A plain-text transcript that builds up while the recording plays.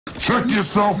Check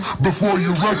yourself before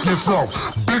you wreck yourself.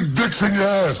 Big dicks in your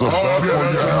ass. Bad for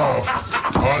your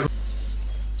health.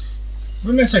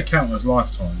 When they say count as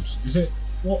lifetimes, is it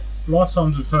what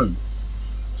lifetimes of who?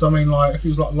 So I mean, like if it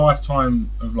was like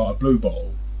lifetime of like a blue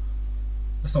bottle,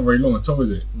 that's not very long at all, is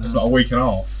it? No. It's like a week and a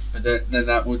half. But then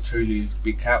that would truly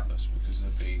be countless because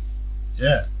there'd be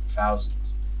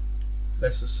thousands.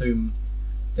 Let's assume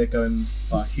they're going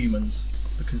by humans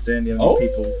because they're the only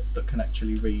people that can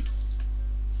actually read.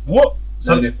 What?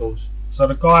 No nipples. So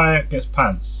the guy gets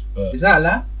pants, but is that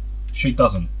allowed? She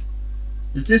doesn't.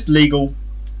 Is this legal?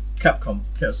 Capcom,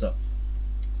 hit us up.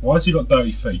 Why has he got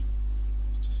dirty feet?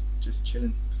 Just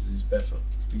chilling. Because he's barefoot.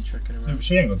 Been trekking around. Yeah, but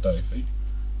she ain't got dirty feet.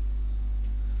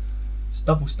 It's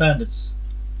double standards.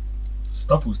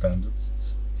 Stubble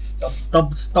standards.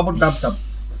 Stubble dub dub.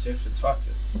 What do you have to type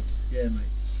it? Yeah,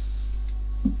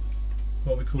 mate.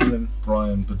 What we call him?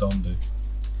 Brian Bedondi.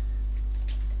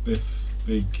 Biff,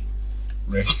 Big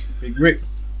Rick. Big Rick.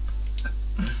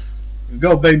 Here we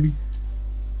go, baby.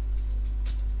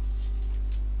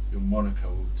 Your moniker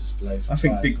will display for I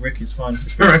think Big Rick is fine for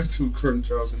parental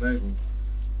controls enabled.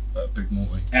 Big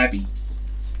Morty. Abby.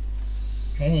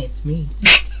 Hey, it's me.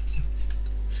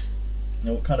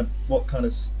 Now, what kind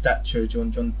of stature do you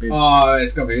want John to be? Oh,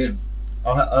 it's gotta be him.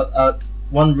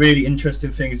 One really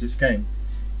interesting thing is this game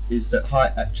is that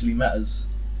height actually matters.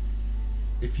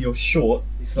 If you're short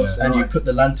and you put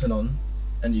the lantern on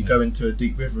and you go into a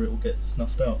deep river, it will get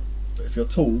snuffed out. But if you're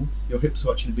tall, your hips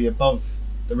will actually be above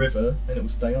the river and it will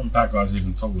stay on. That guy's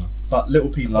even taller. But little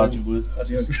people. Elijah Wood.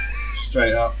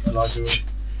 Straight up, Elijah Wood.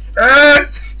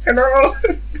 Hello.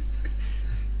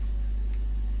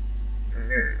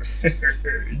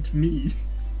 It's me.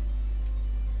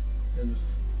 There's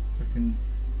a freaking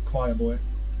choir boy.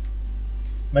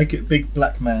 Make it big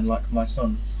black man like my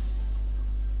son.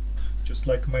 Just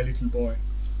like my little boy.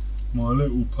 My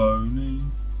little pony.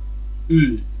 Oh,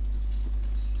 you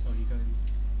going?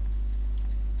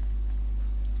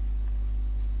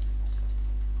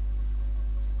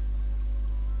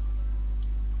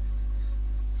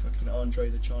 Fucking Andre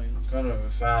the Giant. I'm kind of a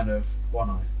fan of One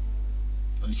Eye.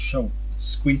 But he's short.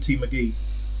 Squinty McGee.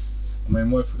 I mean,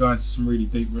 what if we're going to some really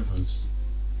deep rivers?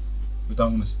 We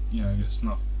don't want to, get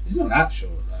snuffed. He's not that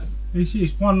short though. He's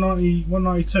 190,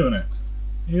 192 in it.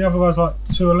 The other guy's like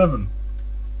 211.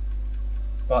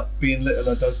 But being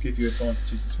littler does give you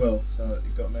advantages as well, so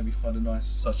you've got to maybe find a nice...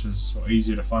 Such as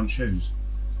easier to find shoes.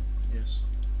 Yes.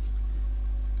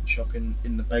 You can shop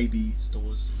in the baby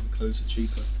stores and the clothes are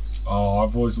cheaper. Oh,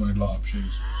 I've always wanted light up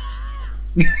shoes.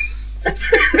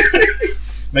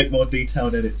 Make more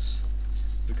detailed edits.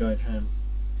 We're going ham.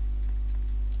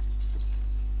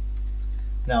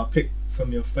 Now pick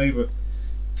from your favourite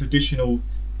traditional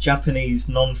Japanese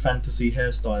non-fantasy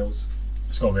hairstyles.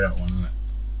 It's got to be that one, isn't it?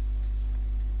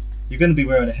 You're going to be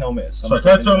wearing a helmet at some point.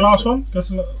 So go to the last one?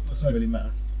 Doesn't really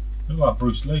matter. Look like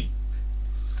Bruce Lee.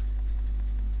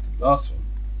 Last one?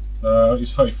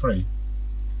 It's 33.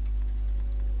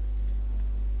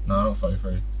 No, not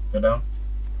 33. Go down.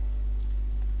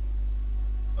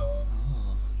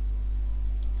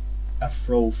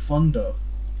 Afro Thunder.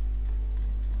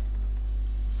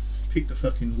 Pick the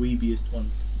fucking weebiest one.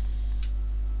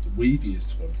 The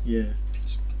weebiest one? Yeah.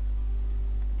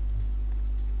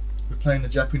 We're playing a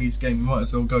Japanese game, we might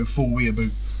as well go full weeaboo.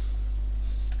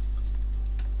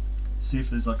 See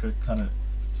if there's like a kind of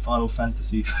Final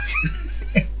Fantasy.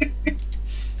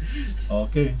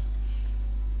 Okay.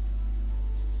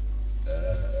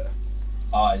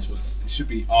 Eyes. It should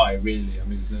be eye, really. I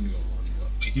mean, it's only got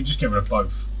one. But you can just get rid of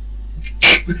both.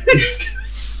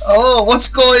 Oh, what's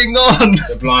going on?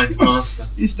 The blind master.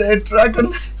 Is there a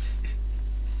dragon?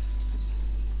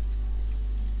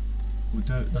 We'll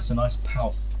do it. That's a nice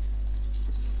pout.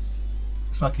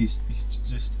 Looks like he's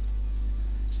just...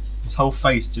 His whole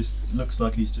face just looks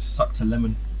like he's just sucked a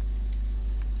lemon.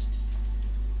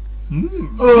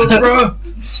 Oh, bro!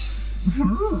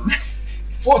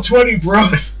 420,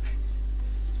 bro!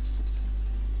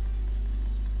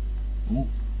 Ooh.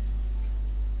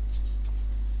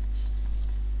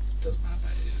 Doesn't matter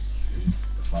about ears. Who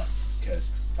the fuck cares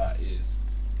about ears?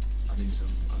 I need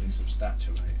some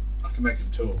stature, mate. I can make him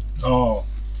tall. Oh,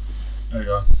 there you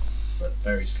go. But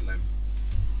very slim.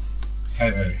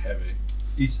 Heavy. Very heavy.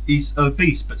 He's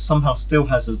obese, but somehow still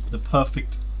has the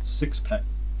perfect six-pack.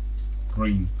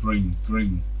 Green, green,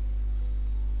 green.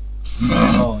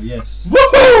 Oh yes.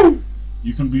 Woohoo!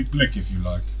 You can be Blick if you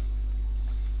like.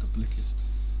 The Blickist.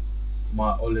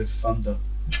 My Olive Thunder.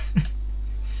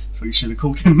 That's what you should have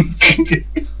called him.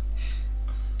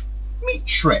 Meet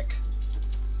Shrek.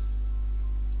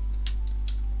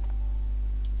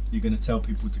 You're gonna tell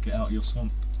people to get out of your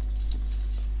swamp.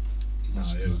 No,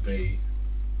 it'll be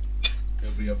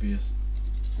obvious.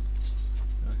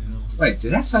 Wait,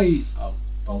 did I say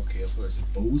bulky? I thought it said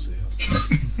ballsy or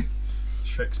something.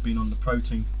 Shrek's been on the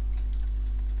protein.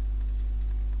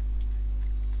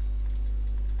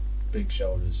 Big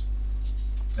shoulders.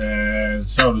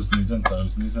 Shoulders, knees and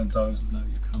toes. Knees and toes. No,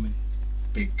 you're coming.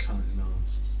 Big cunting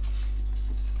arms.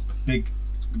 Big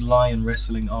lion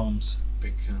wrestling arms.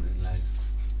 Big cunting leg.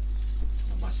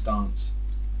 And my stance.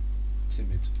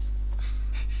 Timid.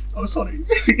 Oh, sorry.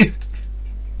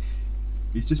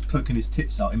 He's just poking his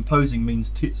tits out. Imposing means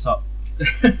tits up.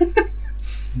 And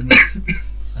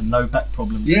no back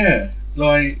problems. Yeah,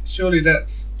 like, surely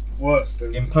that's worse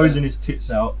than... Imposing his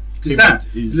tits out. Is Timid that?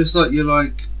 is... It looks like you're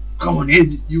like, come on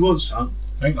in, you want some?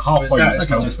 I think halfway That? looks It's like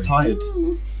healthy. he's just tired.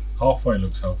 Halfway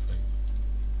looks healthy.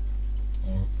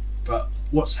 Or But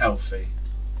what's healthy?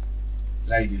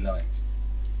 Ladylike.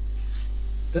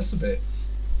 That's a bit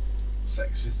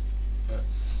sexist.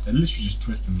 they're literally just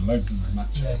twisting the legs, isn't they?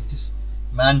 Macho. Yeah, just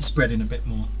man spreading a bit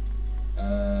more.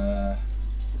 Yes.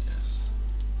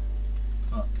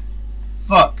 Fuck.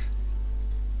 Fuck!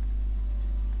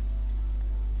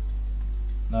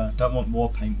 No, don't want war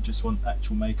paint, just want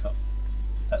actual makeup.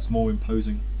 That's more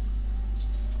imposing.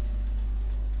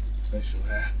 Facial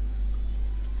hair.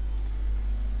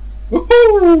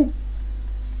 Woohoo!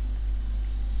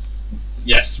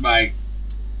 Yes, mate.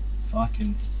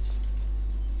 Fucking.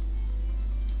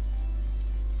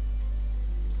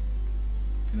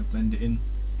 Gonna blend it in,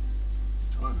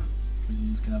 Try that. because you're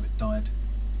just gonna have it dyed.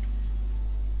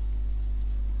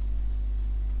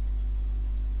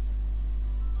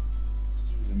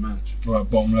 Doesn't really match. Right,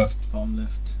 bottom left. Bottom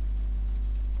left.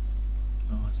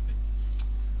 Oh, that's a bit.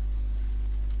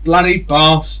 Bloody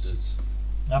bastards.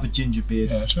 Have a ginger beard.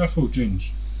 Yeah, should I full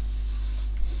ginge?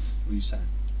 What are you saying?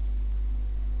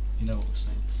 You know what we're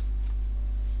saying.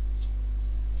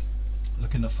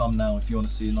 Look in the thumbnail if you want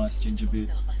to see a nice ginger beard.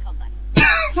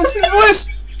 That's his voice!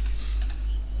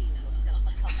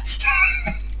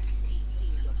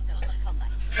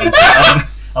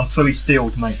 I'm fully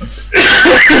steeled, mate.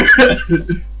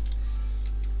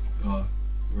 Oh,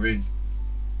 we're in.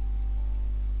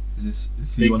 Is this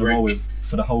who Big you want to roll Rick. with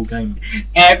for the whole game?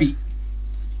 Abby.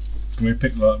 Can we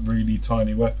pick like really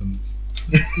tiny weapons?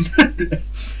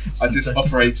 I just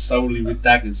operate solely with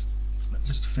daggers.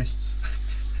 Just fists.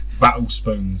 Battle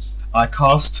spoons. I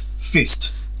cast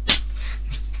fist.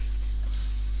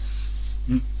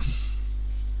 I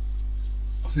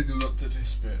think I got to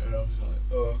this bit and I was like,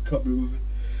 oh, I can't be with it.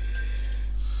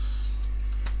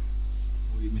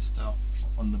 Oh, you missed out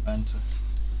on the banter.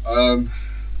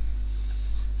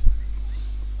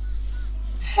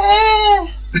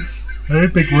 Hey,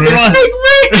 big Rick.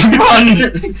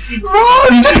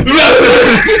 Run!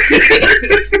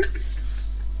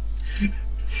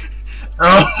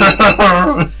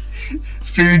 Run!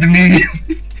 Feed me!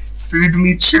 Feed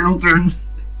me, children!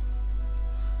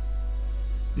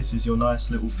 This is your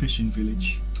nice little fishing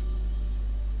village.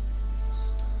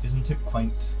 Isn't it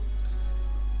quaint?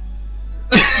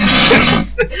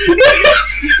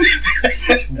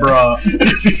 Bruh.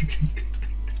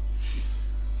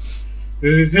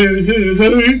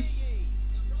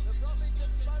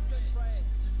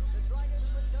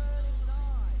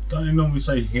 Don't you normally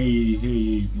say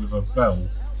he with a bell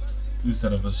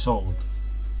instead of a sword?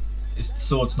 The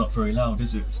sword's not very loud,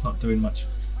 is it? It's not doing much.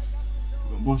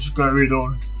 What's going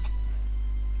on?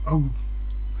 Oh.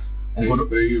 I'm gonna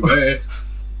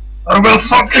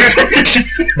fuck you!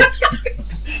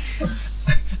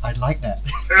 I'd like that.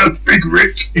 That's Big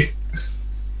Rick!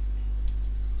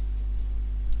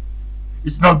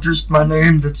 It's not just my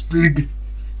name that's big.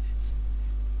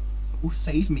 Oh,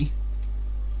 save me.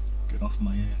 Get off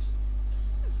my ass.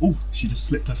 Oh, she just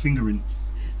slipped her finger in.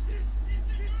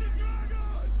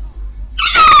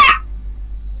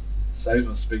 Save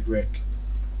us, Big Rick.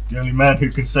 The only man who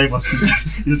can save us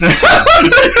is the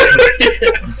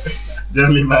the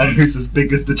only man who's as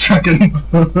big as the dragon.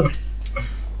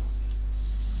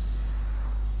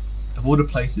 Of all the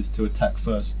places to attack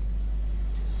first.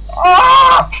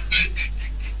 Ah!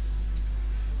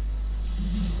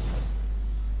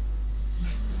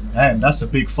 Damn, that's a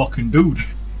big fucking dude.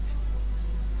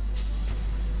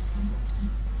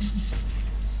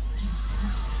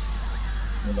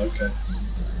 Well, okay.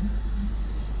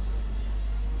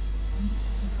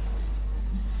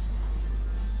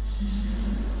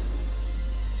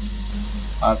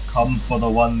 I've come for the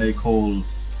one they call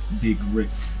Big Rick.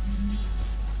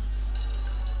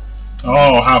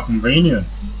 Oh, how convenient.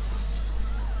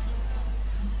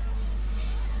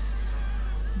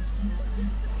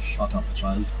 Shut up,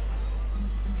 child.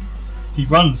 He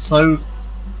runs so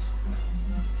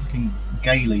fucking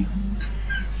gaily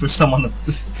for someone of.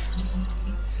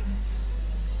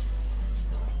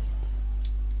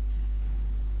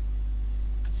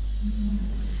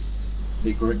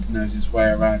 Big Rick knows his way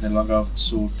around a long old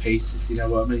sword piece, if you know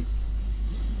what I mean.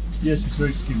 Yes, he's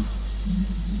very skilled.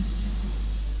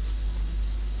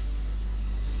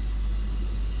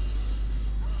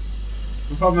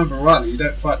 If I remember rightly, you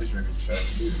don't fight this Ring in the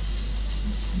show, do you?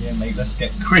 Yeah, mate, let's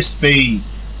get crispy.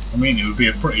 I mean, it would be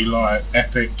a pretty like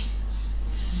epic.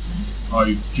 Oh,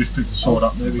 you just picked the sword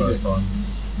up for the first time.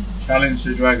 Challenge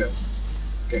the dragon.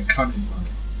 Get cunning, man.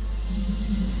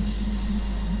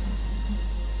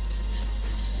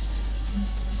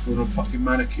 Full of fucking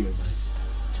manicure, mate.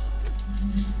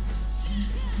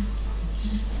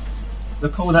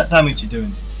 Look at all that damage you're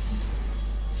doing.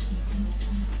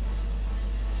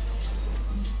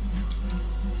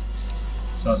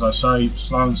 So as I say,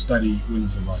 slow and steady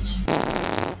wins the race.